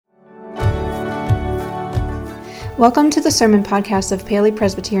Welcome to the Sermon Podcast of Paley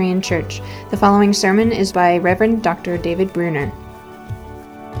Presbyterian Church. The following sermon is by Reverend Dr. David Bruner.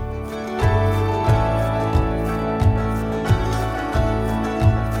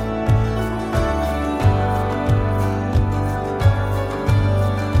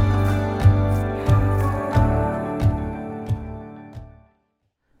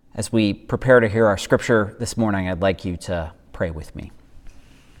 As we prepare to hear our scripture this morning, I'd like you to pray with me.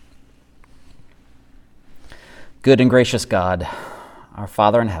 Good and gracious God, our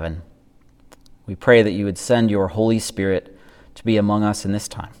Father in heaven, we pray that you would send your Holy Spirit to be among us in this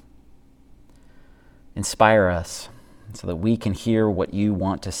time. Inspire us so that we can hear what you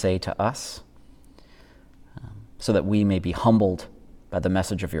want to say to us, so that we may be humbled by the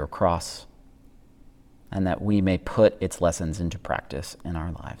message of your cross, and that we may put its lessons into practice in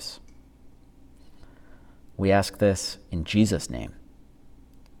our lives. We ask this in Jesus' name.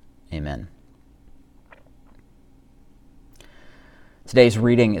 Amen. Today's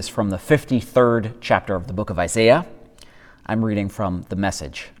reading is from the 53rd chapter of the book of Isaiah. I'm reading from the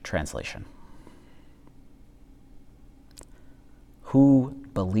Message translation. Who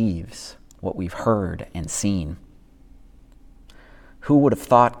believes what we've heard and seen? Who would have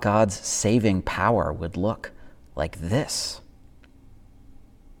thought God's saving power would look like this?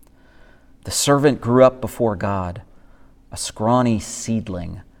 The servant grew up before God, a scrawny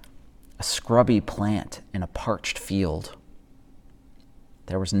seedling, a scrubby plant in a parched field.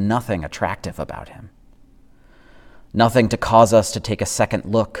 There was nothing attractive about him, nothing to cause us to take a second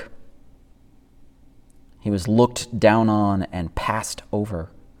look. He was looked down on and passed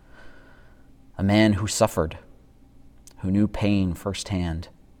over, a man who suffered, who knew pain firsthand.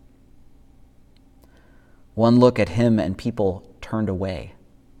 One look at him and people turned away.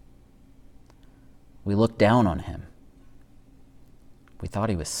 We looked down on him. We thought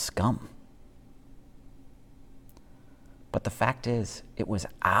he was scum. But the fact is, it was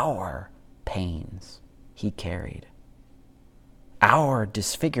our pains he carried, our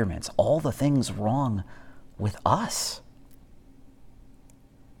disfigurements, all the things wrong with us.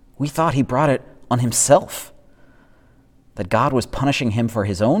 We thought he brought it on himself, that God was punishing him for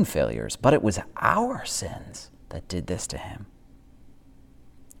his own failures, but it was our sins that did this to him,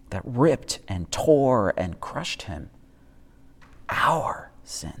 that ripped and tore and crushed him. Our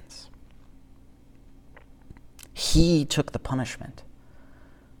sins. He took the punishment,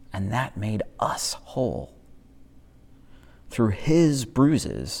 and that made us whole. Through his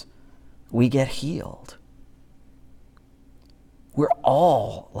bruises, we get healed. We're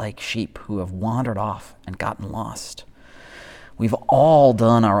all like sheep who have wandered off and gotten lost. We've all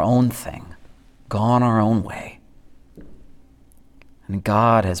done our own thing, gone our own way. And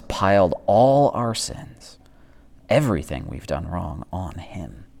God has piled all our sins, everything we've done wrong, on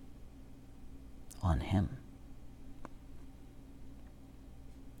him. On him.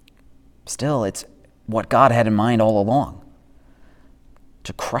 Still, it's what God had in mind all along,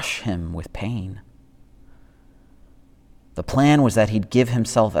 to crush him with pain. The plan was that he'd give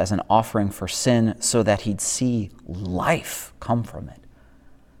himself as an offering for sin so that he'd see life come from it.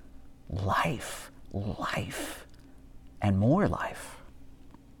 Life, and more life.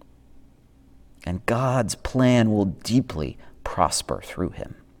 And God's plan will deeply prosper through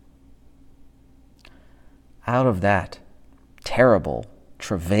him. Out of that terrible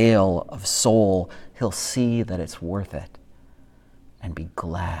travail of soul, he'll see that it's worth it and be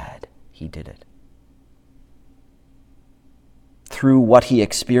glad he did it. Through what he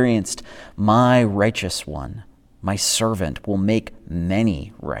experienced, my righteous one, my servant, will make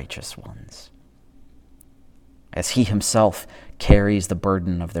many righteous ones, as he himself carries the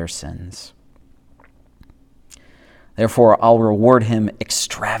burden of their sins. Therefore, I'll reward him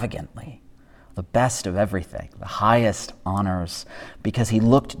extravagantly, the best of everything, the highest honors, because he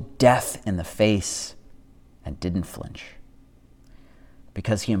looked death in the face and didn't flinch,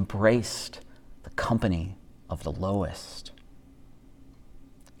 because he embraced the company of the lowest.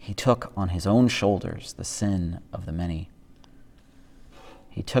 He took on his own shoulders the sin of the many.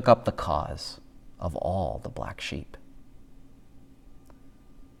 He took up the cause of all the black sheep.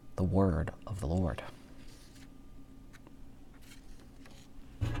 The word of the Lord.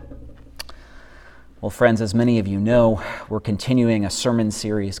 Well, friends, as many of you know, we're continuing a sermon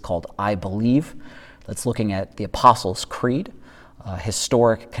series called I Believe. That's looking at the Apostles' Creed, a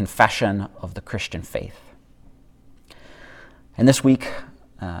historic confession of the Christian faith. And this week,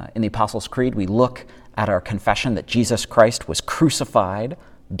 in the Apostles' Creed, we look at our confession that Jesus Christ was crucified,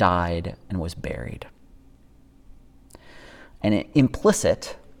 died, and was buried. And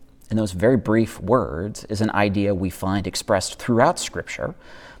implicit in those very brief words is an idea we find expressed throughout Scripture,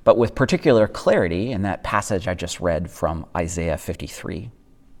 but with particular clarity in that passage I just read from Isaiah 53,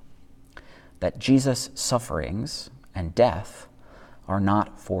 that Jesus' sufferings and death are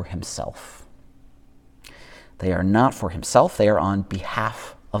not for himself. They are not for himself, they are on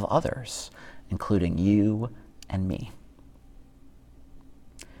behalf of others, including you and me.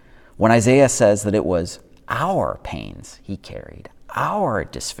 When Isaiah says that it was our pains he carried, our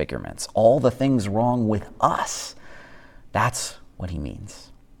disfigurements, all the things wrong with us, that's what he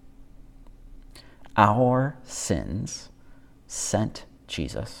means. Our sins sent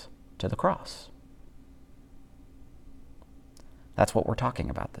Jesus to the cross. That's what we're talking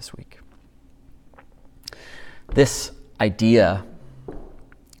about this week. This idea,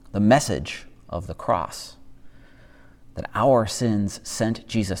 the message of the cross, that our sins sent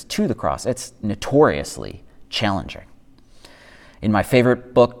Jesus to the cross, it's notoriously challenging. In my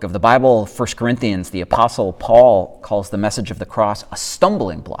favorite book of the Bible, 1 Corinthians, the Apostle Paul calls the message of the cross a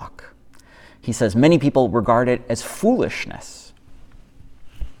stumbling block. He says many people regard it as foolishness.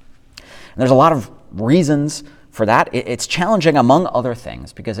 And there's a lot of reasons for that. It's challenging among other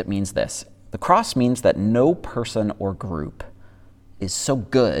things because it means this. The cross means that no person or group is so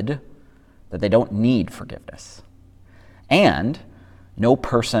good that they don't need forgiveness. And no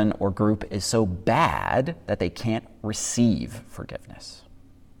person or group is so bad that they can't receive forgiveness.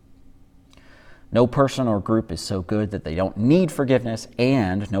 No person or group is so good that they don't need forgiveness,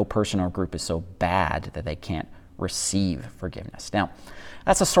 and no person or group is so bad that they can't receive forgiveness. Now,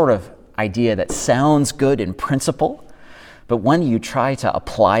 that's a sort of idea that sounds good in principle, but when you try to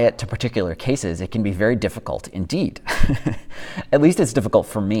apply it to particular cases, it can be very difficult indeed. At least it's difficult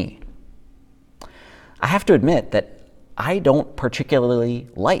for me. I have to admit that I don't particularly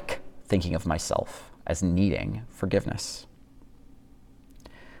like thinking of myself as needing forgiveness.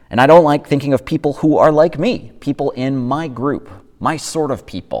 And I don't like thinking of people who are like me, people in my group, my sort of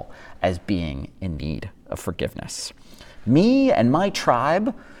people, as being in need of forgiveness. Me and my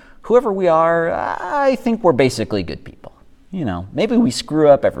tribe, whoever we are, I think we're basically good people. You know, maybe we screw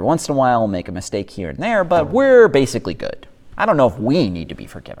up every once in a while, make a mistake here and there, but we're basically good. I don't know if we need to be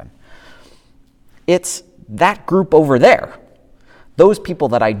forgiven. It's that group over there, those people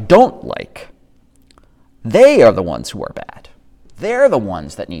that I don't like, they are the ones who are bad. They're the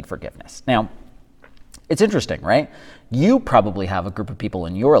ones that need forgiveness. Now, it's interesting, right? You probably have a group of people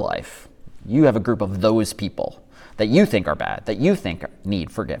in your life. You have a group of those people that you think are bad, that you think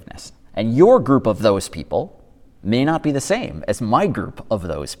need forgiveness. And your group of those people may not be the same as my group of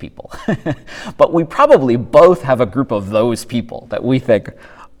those people. But we probably both have a group of those people that we think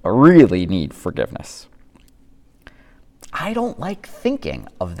really need forgiveness. I don't like thinking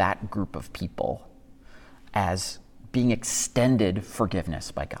of that group of people as being extended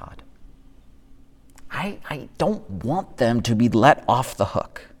forgiveness by God. I don't want them to be let off the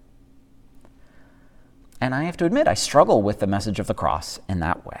hook. And I have to admit, I struggle with the message of the cross in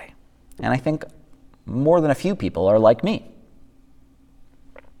that way. And I think more than a few people are like me.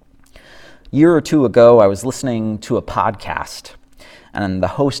 A year or two ago, I was listening to a podcast, and the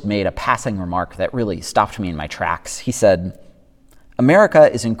host made a passing remark that really stopped me in my tracks. He said,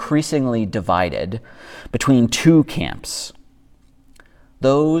 "America is increasingly divided between two camps.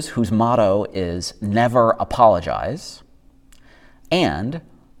 Those whose motto is never apologize, and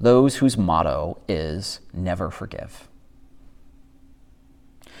those whose motto is never forgive.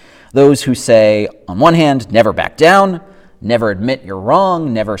 Those who say, on one hand, never back down, never admit you're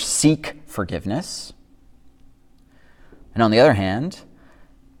wrong, never seek forgiveness. And on the other hand,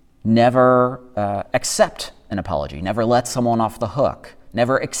 never accept an apology, never let someone off the hook,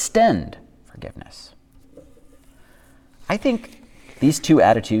 never extend forgiveness." I think these two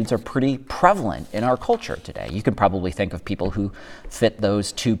attitudes are pretty prevalent in our culture today. You could probably think of people who fit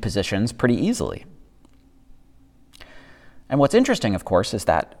those two positions pretty easily. And what's interesting, of course, is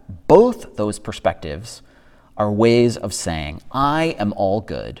that both those perspectives are ways of saying, I am all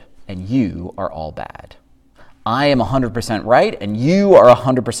good and you are all bad. I am 100% right and you are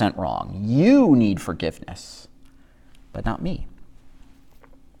 100% wrong. You need forgiveness, but not me.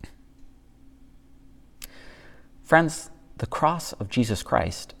 Friends, the cross of Jesus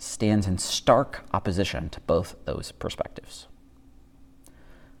Christ stands in stark opposition to both those perspectives.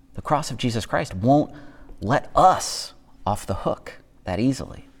 The cross of Jesus Christ won't let us off the hook that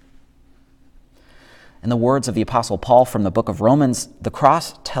easily. In the words of the Apostle Paul from the book of Romans, the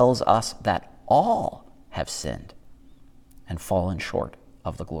cross tells us that all have sinned and fallen short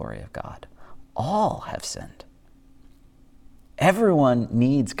of the glory of God. All have sinned. Everyone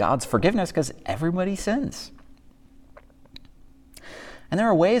needs God's forgiveness because everybody sins. And there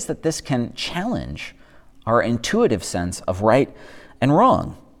are ways that this can challenge our intuitive sense of right and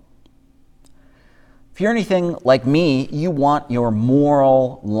wrong. If you're anything like me, you want your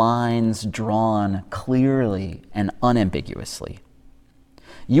moral lines drawn clearly and unambiguously.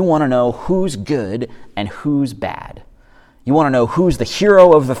 You want to know who's good and who's bad. You want to know who's the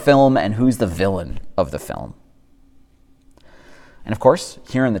hero of the film and who's the villain of the film. And of course,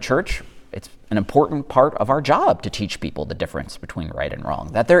 here in the church, it's an important part of our job to teach people the difference between right and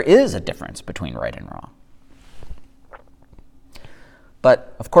wrong, that there is a difference between right and wrong.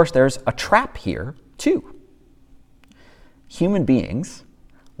 But of course, there's a trap here too. Human beings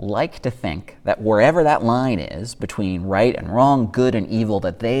like to think that wherever that line is between right and wrong, good and evil,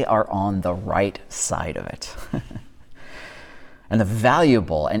 that they are on the right side of it. And the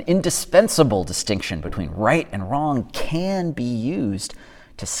valuable and indispensable distinction between right and wrong can be used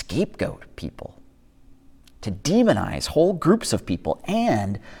to scapegoat people, to demonize whole groups of people,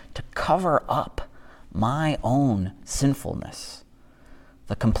 and to cover up my own sinfulness,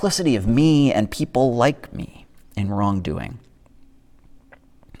 the complicity of me and people like me in wrongdoing.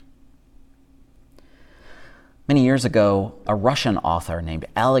 Many years ago, a Russian author named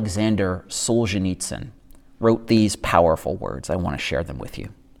Alexander Solzhenitsyn wrote these powerful words. I want to share them with you.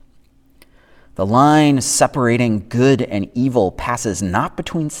 The line separating good and evil passes not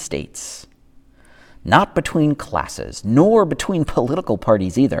between states, not between classes, nor between political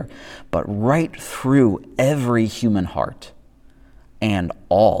parties either, but right through every human heart and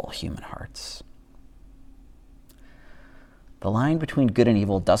all human hearts. The line between good and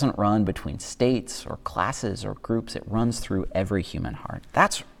evil doesn't run between states or classes or groups. It runs through every human heart.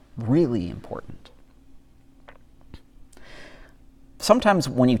 That's really important. Sometimes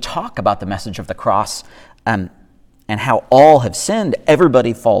when you talk about the message of the cross and how all have sinned,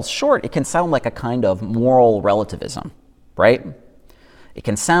 everybody falls short, it can sound like a kind of moral relativism, right? It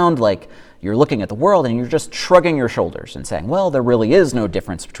can sound like you're looking at the world and you're just shrugging your shoulders and saying, well, there really is no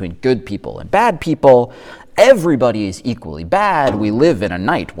difference between good people and bad people. Everybody is equally bad. We live in a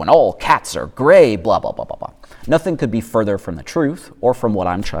night when all cats are gray, blah, blah, blah, blah, blah. Nothing could be further from the truth or from what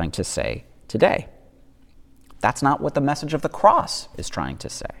I'm trying to say today. That's not what the message of the cross is trying to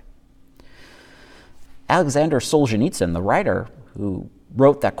say. Alexander Solzhenitsyn, the writer who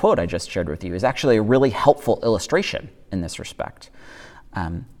wrote that quote I just shared with you, is actually a really helpful illustration in this respect.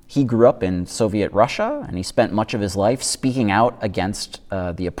 He grew up in Soviet Russia, and he spent much of his life speaking out against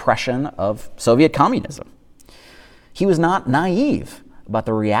the oppression of Soviet communism. He was not naive about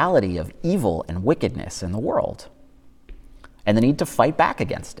the reality of evil and wickedness in the world and the need to fight back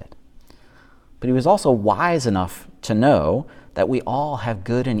against it. But he was also wise enough to know that we all have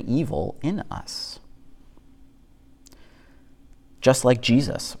good and evil in us. Just like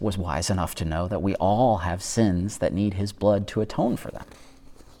Jesus was wise enough to know that we all have sins that need his blood to atone for them.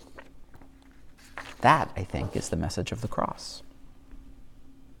 That, I think, is the message of the cross.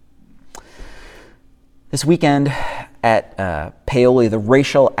 This weekend at Paoli, the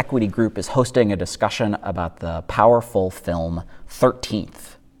Racial Equity Group is hosting a discussion about the powerful film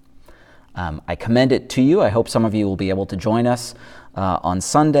 13th. I commend it to you. I hope some of you will be able to join us on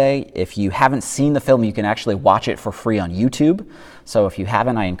Sunday. If you haven't seen the film, you can actually watch it for free on YouTube. So if you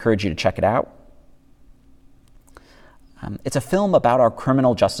haven't, I encourage you to check it out. It's a film about our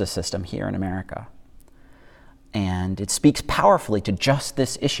criminal justice system here in America. And it speaks powerfully to just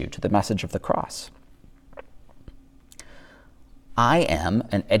this issue, to the message of the cross. I am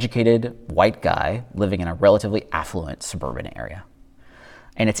an educated white guy living in a relatively affluent suburban area.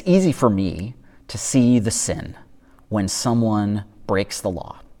 And it's easy for me to see the sin when someone breaks the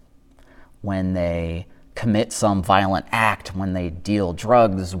law, when they commit some violent act, when they deal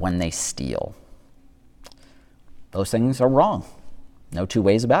drugs, when they steal. Those things are wrong. No two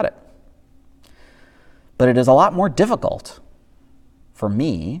ways about it. But it is a lot more difficult for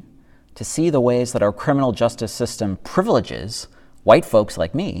me to see the ways that our criminal justice system privileges white folks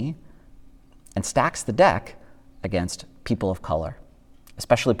like me and stacks the deck against people of color,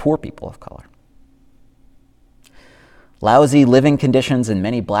 especially poor people of color. Lousy living conditions in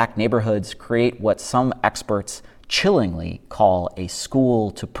many black neighborhoods create what some experts chillingly call a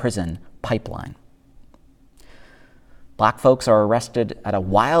school-to-prison pipeline. Black folks are arrested at a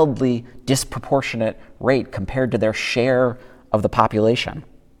wildly disproportionate rate compared to their share of the population.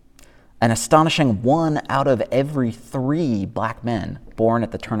 An astonishing 1 out of every 3 black men born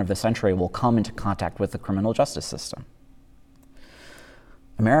at the turn of the century will come into contact with the criminal justice system.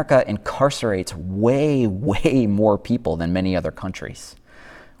 America incarcerates way, way more people than many other countries.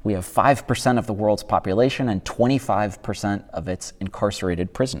 We have 5% of the world's population and 25% of its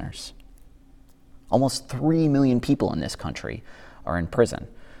incarcerated prisoners. Almost 3 million people in this country are in prison.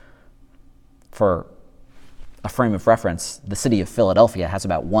 For a frame of reference, the city of Philadelphia has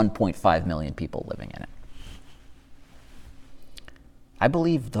about 1.5 million people living in it. I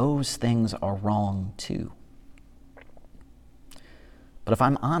believe those things are wrong too. But if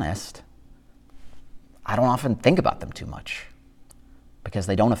I'm honest, I don't often think about them too much because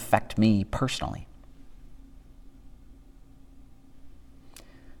they don't affect me personally.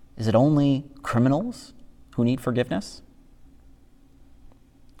 Is it only criminals who need forgiveness?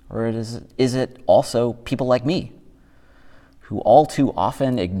 Or is it also people like me, who all too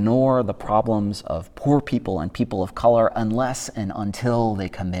often ignore the problems of poor people and people of color unless and until they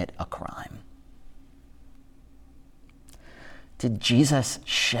commit a crime? Did Jesus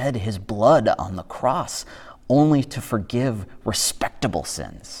shed his blood on the cross only to forgive respectable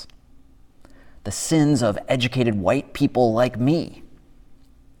sins? The sins of educated white people like me?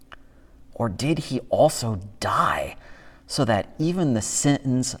 Or did he also die so that even the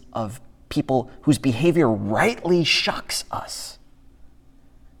sins of people whose behavior rightly shocks us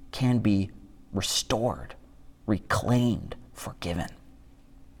can be restored, reclaimed, forgiven?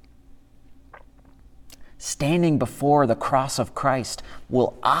 Standing before the cross of Christ,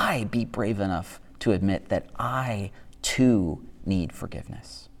 will I be brave enough to admit that I too need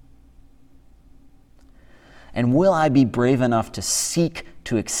forgiveness? And will I be brave enough to seek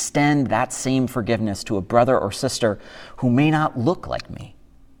to extend that same forgiveness to a brother or sister who may not look like me,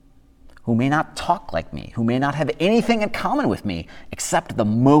 who may not talk like me, who may not have anything in common with me except the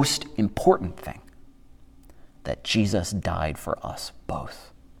most important thing, that Jesus died for us both?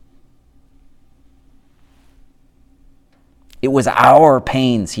 It was our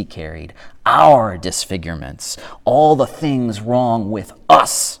pains he carried, our disfigurements, all the things wrong with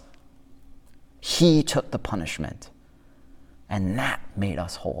us. He took the punishment, and that made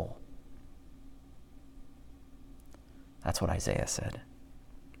us whole. That's what Isaiah said.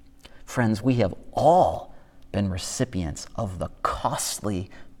 Friends, we have all been recipients of the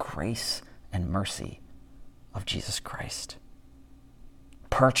costly grace and mercy of Jesus Christ,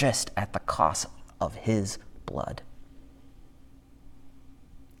 purchased at the cost of his blood.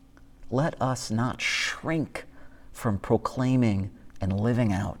 Let us not shrink from proclaiming and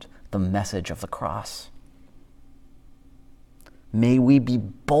living out the message of the cross. May we be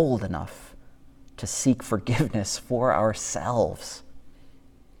bold enough to seek forgiveness for ourselves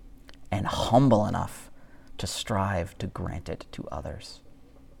and humble enough to strive to grant it to others.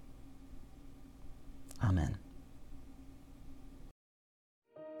 Amen.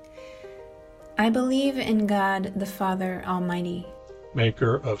 I believe in God, the Father Almighty,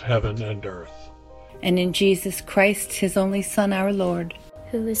 maker of heaven and earth, and in Jesus Christ, his only Son, our Lord,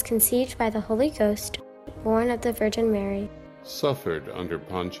 who was conceived by the Holy Ghost, born of the Virgin Mary, suffered under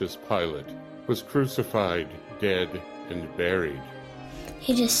Pontius Pilate, was crucified, dead, and buried.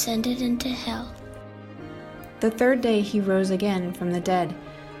 He descended into hell. The third day he rose again from the dead.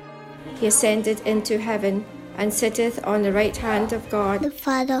 He ascended into heaven, and sitteth on the right hand of God, the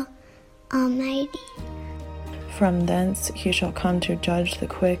Father Almighty. From thence he shall come to judge the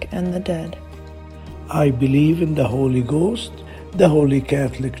quick and the dead. I believe in the Holy Ghost, the Holy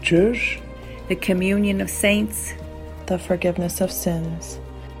Catholic Church, the communion of saints, the forgiveness of sins,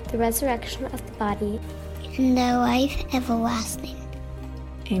 the resurrection of the body, and the life everlasting.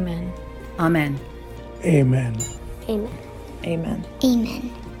 Amen. Amen. Amen. Amen. Amen.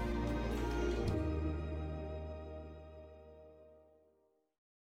 Amen.